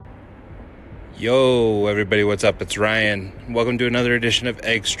Yo, everybody, what's up? It's Ryan. Welcome to another edition of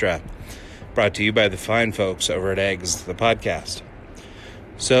Eggstra, brought to you by the fine folks over at Eggs, the podcast.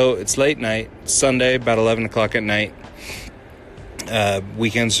 So, it's late night, Sunday, about 11 o'clock at night.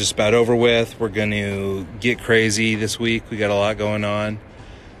 Weekend's just about over with. We're going to get crazy this week. We got a lot going on.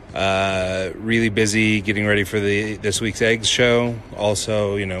 Really busy getting ready for this week's Eggs show.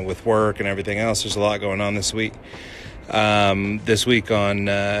 Also, with work and everything else, there's a lot going on this week. This week on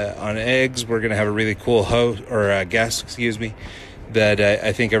Eggs, we're going to have a really cool guest, that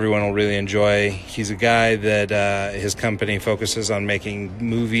I think everyone will really enjoy. He's a guy that his company focuses on making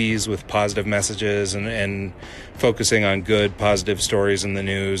movies with positive messages and focusing on good, positive stories in the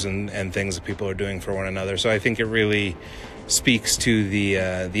news and things that people are doing for one another. So I think it really speaks to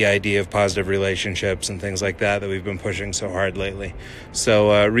the idea of positive relationships and things like that we've been pushing so hard lately.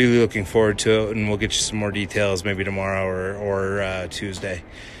 So really looking forward to it, and we'll get you some more details maybe tomorrow or Tuesday.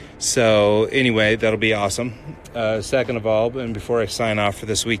 So anyway, that'll be awesome. Second of all, and before I sign off for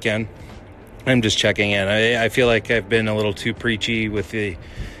this weekend, I'm just checking in. I feel like I've been a little too preachy with the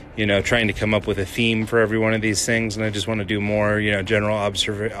trying to come up with a theme for every one of these things, and I just want to do more, general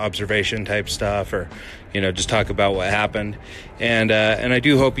observation type stuff, or, just talk about what happened. And I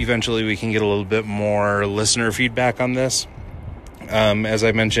do hope eventually we can get a little bit more listener feedback on this. As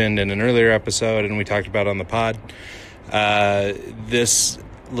I mentioned in an earlier episode, and we talked about on the pod, this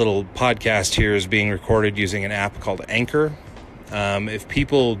little podcast here is being recorded using an app called Anchor. If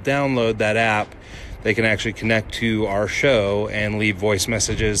people download that app, they can actually connect to our show and leave voice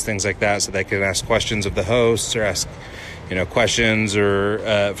messages, things like that, so they can ask questions of the hosts, or ask, questions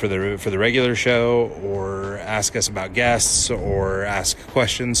or for the regular show, or ask us about guests, or ask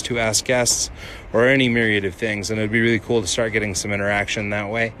questions to ask guests, or any myriad of things. And it'd be really cool to start getting some interaction that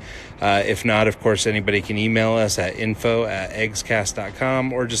way. If not, of course, anybody can email us at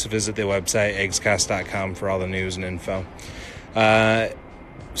info@eggscast.com, or just visit the website eggscast.com for all the news and info.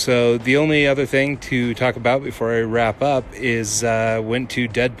 So the only other thing to talk about before I wrap up is went to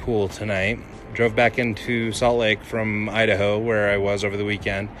Deadpool tonight. Drove back into Salt Lake from Idaho, where I was over the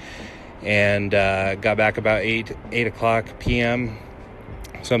weekend, and got back about 8 o'clock p.m.,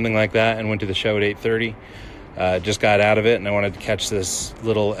 something like that, and went to the show at 8:30. Just got out of it, and I wanted to catch this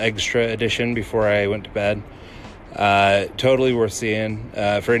little extra edition before I went to bed. Totally worth seeing.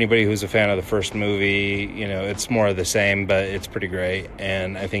 For anybody who's a fan of the first movie, it's more of the same, but it's pretty great,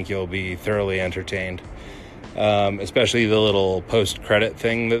 and I think you'll be thoroughly entertained. Especially the little post-credit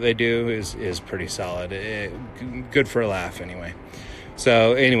thing that they do is pretty solid. Good for a laugh, anyway.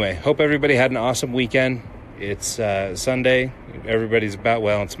 So, anyway, hope everybody had an awesome weekend. It's Sunday. Everybody's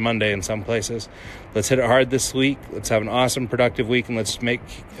it's Monday in some places. Let's hit it hard this week. Let's have an awesome, productive week, and let's make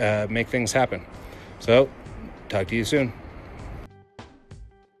things happen. So, talk to you soon.